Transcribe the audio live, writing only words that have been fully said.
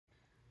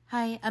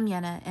Hi, I'm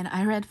Yena, and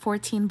I read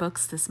 14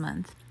 books this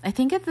month. I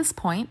think at this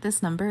point,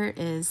 this number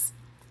is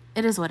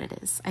what it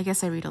is. I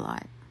guess I read a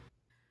lot.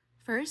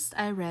 First,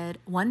 I read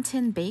One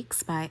Tin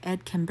Bakes by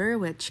Edd Kimber,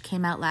 which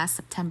came out last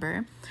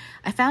September.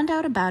 I found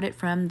out about it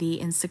from the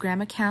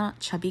Instagram account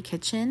Chubby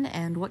Kitchen,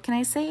 and what can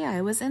I say?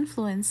 I was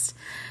influenced.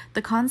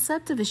 The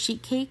concept of a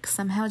sheet cake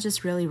somehow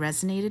just really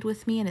resonated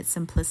with me in its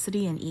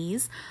simplicity and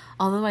ease,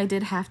 although I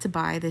did have to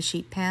buy the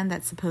sheet pan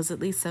that's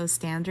supposedly so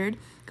standard,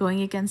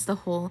 going against the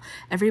whole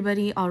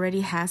everybody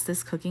already has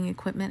this cooking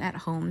equipment at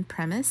home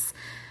premise.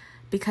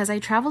 Because I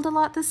traveled a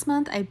lot this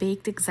month, I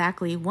baked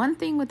exactly one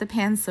thing with the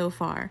pan so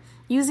far,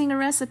 using a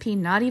recipe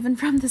not even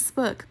from this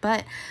book,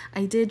 but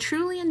I did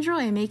truly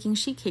enjoy making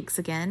sheet cakes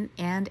again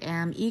and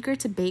am eager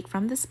to bake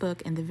from this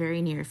book in the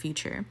very near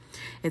future.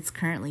 It's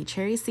currently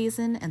cherry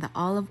season and the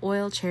olive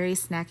oil cherry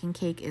snacking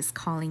cake is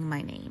calling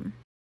my name.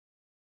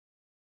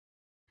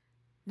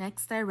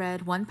 Next, I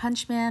read One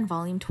Punch Man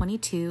Volume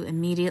 22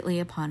 immediately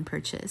upon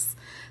purchase.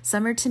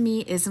 Summer to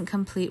me isn't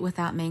complete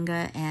without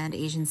manga and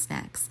Asian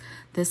snacks.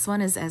 This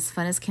one is as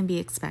fun as can be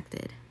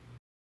expected.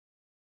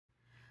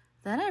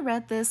 Then I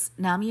read this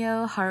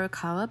Namio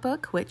Harukawa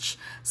book, which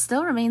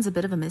still remains a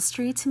bit of a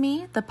mystery to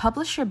me. The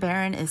publisher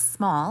Baron is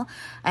small.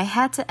 I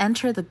had to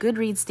enter the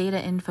Goodreads data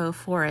info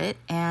for it,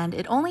 and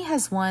it only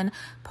has one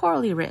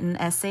poorly written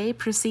essay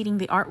preceding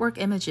the artwork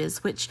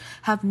images, which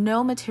have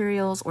no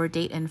materials or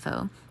date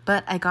info.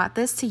 But I got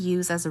this to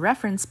use as a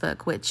reference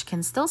book, which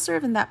can still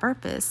serve in that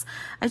purpose.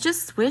 I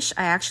just wish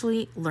I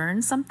actually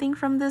learned something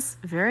from this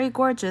very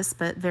gorgeous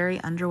but very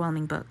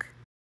underwhelming book.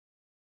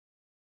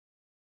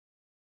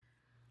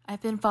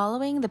 I've been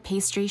following the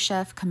pastry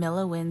chef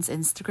Camilla Wynne's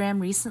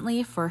Instagram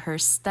recently for her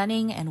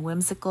stunning and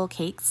whimsical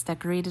cakes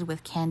decorated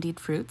with candied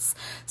fruits,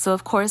 so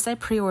of course I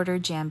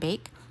pre-ordered Jam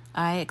Bake.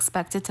 I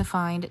expected to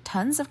find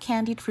tons of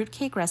candied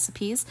fruitcake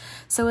recipes,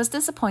 so was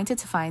disappointed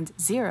to find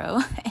zero,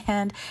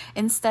 and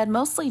instead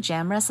mostly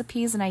jam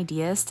recipes and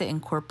ideas to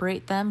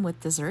incorporate them with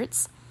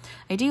desserts.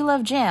 I do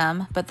love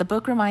jam, but the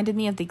book reminded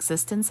me of the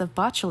existence of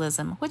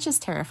botulism, which is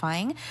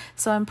terrifying,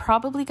 so I'm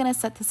probably going to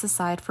set this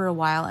aside for a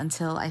while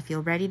until I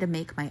feel ready to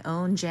make my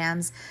own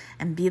jams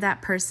and be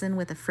that person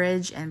with a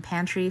fridge and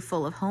pantry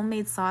full of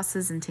homemade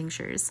sauces and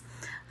tinctures.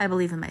 I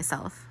believe in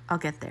myself. I'll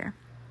get there.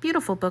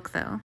 Beautiful book,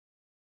 though.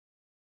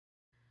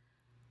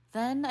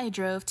 Then I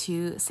drove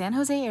to San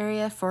Jose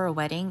area for a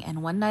wedding,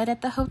 and one night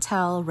at the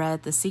hotel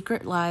read The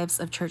Secret Lives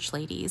of Church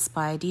Ladies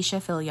by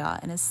Deesha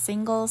Philyaw in a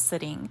single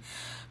sitting.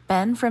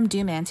 Ben from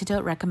Doom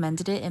Antidote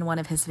recommended it in one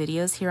of his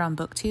videos here on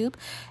BookTube,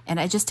 and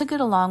I just took it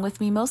along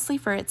with me mostly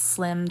for its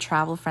slim,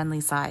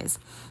 travel-friendly size.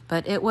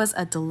 But it was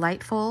a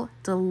delightful,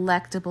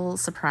 delectable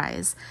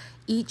surprise.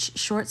 Each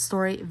short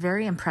story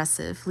very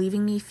impressive,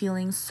 leaving me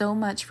feeling so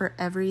much for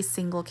every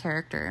single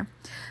character.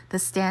 The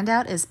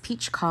standout is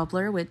Peach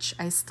Cobbler, which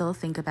I still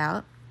think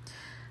about.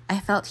 I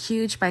felt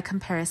huge by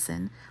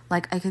comparison,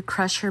 like I could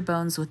crush her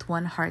bones with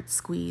one hard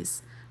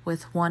squeeze,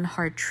 with one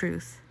hard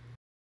truth.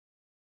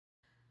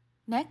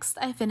 Next,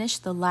 I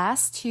finished the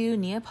last two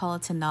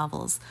Neapolitan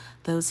novels,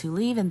 Those Who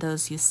Leave and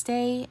Those Who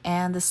Stay,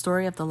 and The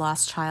Story of the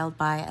Lost Child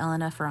by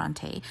Elena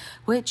Ferrante,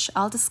 which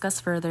I'll discuss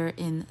further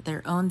in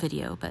their own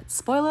video, but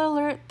spoiler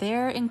alert,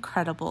 they're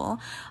incredible.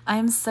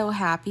 I'm so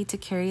happy to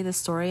carry this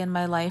story in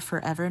my life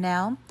forever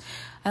now.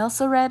 I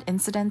also read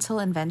Incidental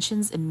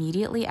Inventions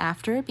immediately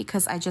after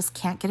because I just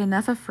can't get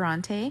enough of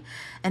Ferrante,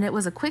 and it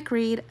was a quick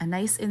read, a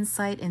nice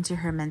insight into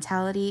her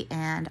mentality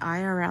and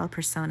IRL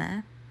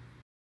persona.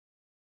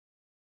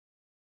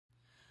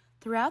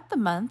 Throughout the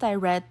month, I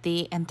read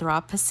the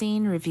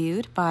Anthropocene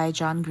reviewed by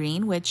John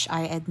Green, which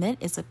I admit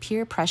is a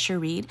peer pressure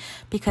read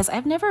because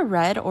I've never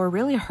read or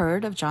really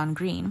heard of John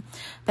Green.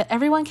 But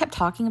everyone kept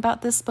talking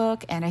about this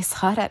book, and I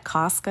saw it at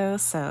Costco,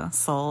 so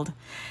sold.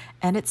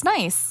 And it's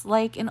nice,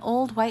 like an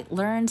old white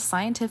learned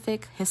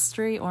scientific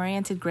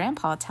history-oriented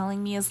grandpa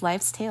telling me his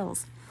life's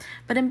tales.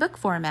 But in book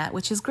format,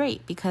 which is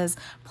great because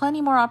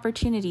plenty more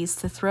opportunities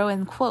to throw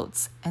in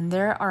quotes, and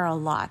there are a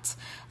lot.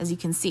 As you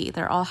can see,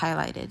 they're all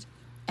highlighted.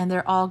 And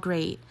they're all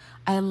great.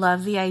 I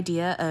love the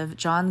idea of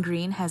John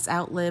Green has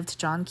outlived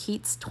John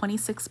Keats'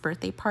 26th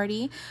birthday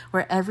party,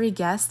 where every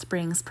guest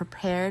brings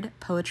prepared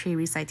poetry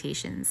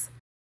recitations.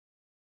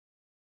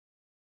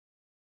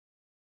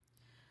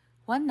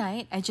 One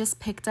night, I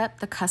just picked up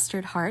The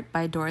Custard Heart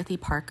by Dorothy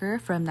Parker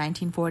from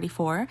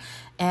 1944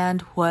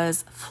 and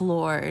was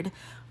floored.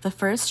 The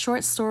first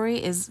short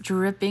story is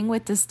dripping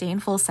with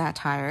disdainful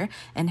satire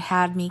and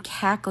had me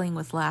cackling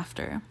with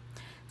laughter.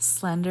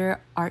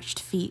 Slender, arched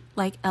feet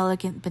like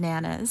elegant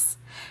bananas.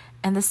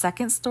 And the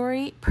second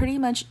story pretty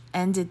much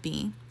ended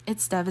me.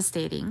 It's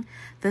devastating.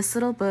 This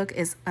little book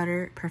is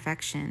utter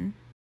perfection.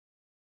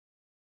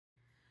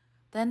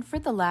 Then for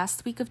the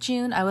last week of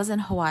June, I was in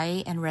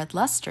Hawaii and read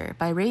Luster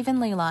by Raven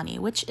Leilani,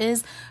 which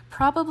is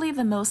probably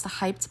the most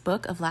hyped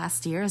book of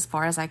last year as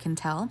far as I can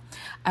tell.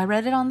 I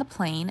read it on the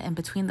plane, and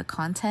between the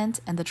content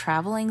and the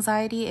travel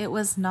anxiety, it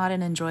was not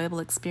an enjoyable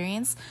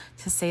experience,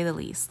 to say the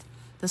least.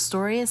 The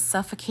story is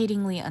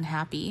suffocatingly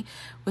unhappy,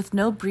 with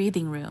no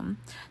breathing room.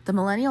 The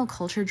millennial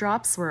culture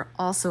drops were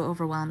also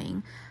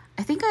overwhelming.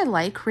 I think I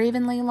like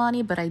Raven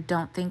Leilani, but I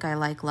don't think I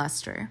like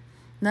Luster.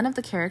 None of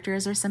the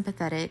characters are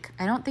sympathetic.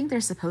 I don't think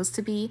they're supposed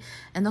to be,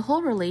 and the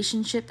whole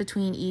relationship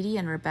between Edie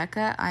and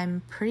Rebecca,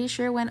 I'm pretty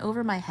sure went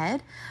over my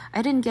head.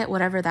 I didn't get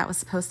whatever that was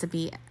supposed to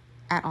be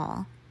at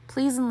all.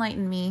 Please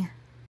enlighten me.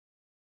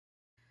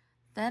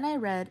 Then I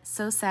read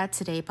So Sad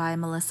Today by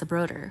Melissa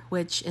Broder,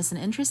 which is an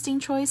interesting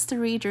choice to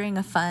read during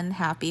a fun,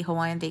 happy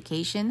Hawaiian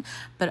vacation,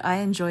 but I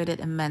enjoyed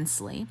it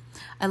immensely.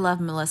 I love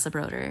Melissa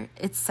Broder.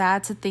 It's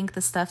sad to think the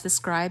stuff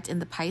described in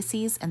The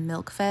Pisces and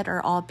Milk Fed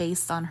are all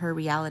based on her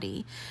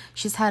reality.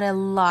 She's had a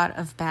lot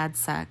of bad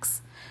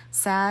sex.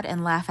 Sad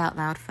and laugh out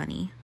loud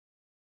funny.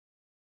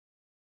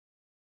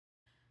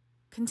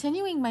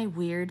 Continuing my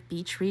weird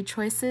beach read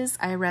choices,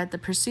 I read The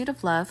Pursuit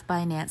of Love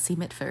by Nancy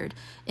Mitford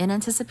in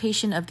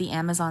anticipation of the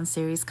Amazon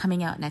series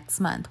coming out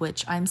next month,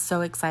 which I'm so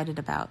excited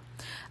about.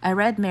 I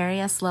read Mary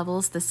S.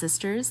 Lovell's The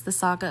Sisters, the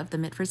saga of the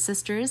Mitford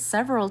sisters,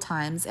 several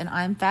times, and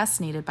I'm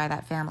fascinated by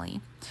that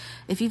family.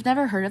 If you've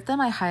never heard of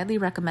them, I highly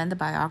recommend the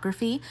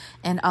biography,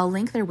 and I'll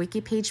link their wiki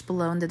page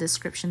below in the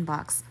description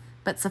box.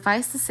 But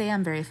suffice to say,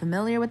 I'm very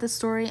familiar with the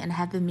story and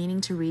have been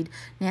meaning to read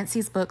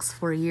Nancy's books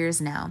for years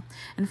now,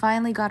 and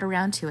finally got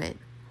around to it.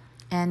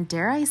 And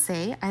dare I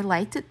say, I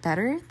liked it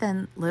better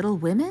than Little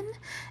Women?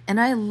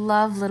 And I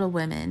love Little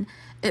Women.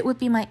 It would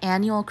be my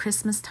annual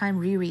Christmas time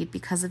reread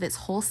because of its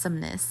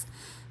wholesomeness.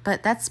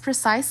 But that's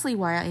precisely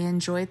why I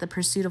enjoyed The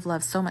Pursuit of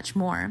Love so much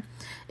more.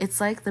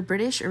 It's like the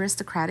British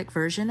aristocratic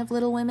version of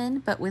Little Women,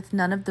 but with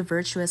none of the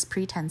virtuous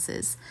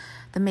pretenses.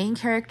 The main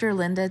character,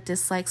 Linda,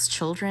 dislikes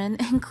children,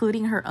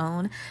 including her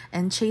own,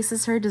 and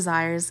chases her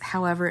desires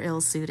however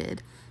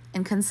ill-suited.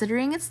 And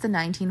considering it's the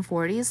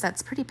 1940s,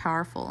 that's pretty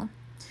powerful.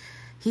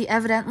 He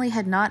evidently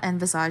had not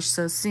envisaged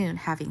so soon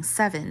having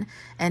 7,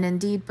 and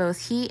indeed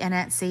both he and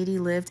Aunt Sadie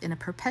lived in a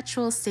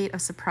perpetual state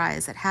of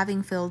surprise at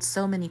having filled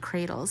so many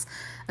cradles,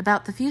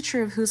 about the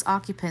future of whose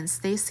occupants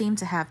they seemed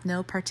to have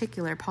no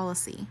particular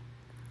policy.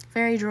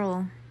 Very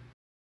droll.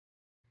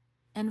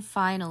 And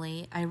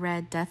finally, I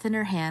read Death in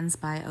Her Hands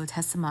by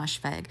Ottessa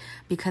Moshfegh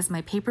because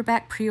my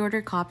paperback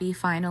pre-order copy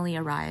finally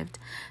arrived.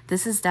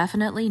 This is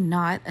definitely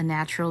not a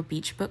natural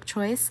beach book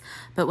choice,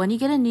 but when you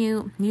get a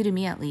new to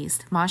me at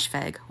least,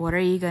 Moshfegh, what are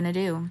you gonna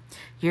do?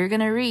 You're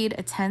gonna read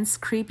a tense,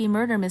 creepy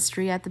murder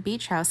mystery at the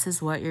beach house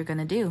is what you're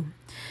gonna do.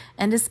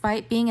 And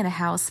despite being in a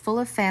house full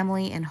of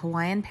family in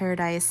Hawaiian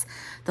paradise,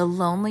 the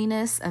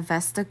loneliness of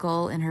Vesta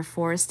Gull in her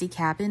foresty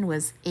cabin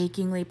was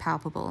achingly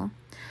palpable.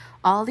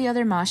 All the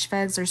other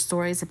Moshfeghs are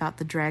stories about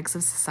the dregs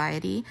of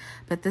society,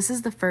 but this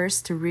is the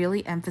first to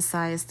really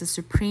emphasize the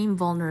supreme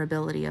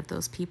vulnerability of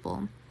those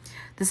people.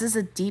 This is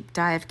a deep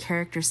dive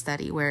character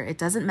study where it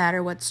doesn't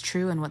matter what's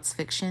true and what's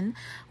fiction.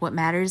 What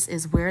matters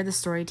is where the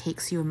story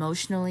takes you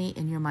emotionally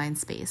in your mind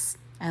space.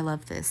 I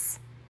love this.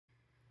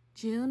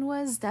 June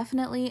was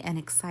definitely an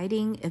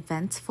exciting,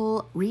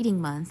 eventful reading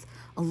month.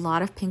 A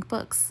lot of pink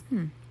books.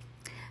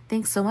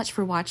 Thanks so much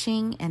for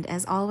watching, and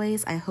as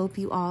always, I hope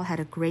you all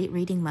had a great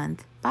reading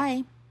month.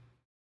 Bye!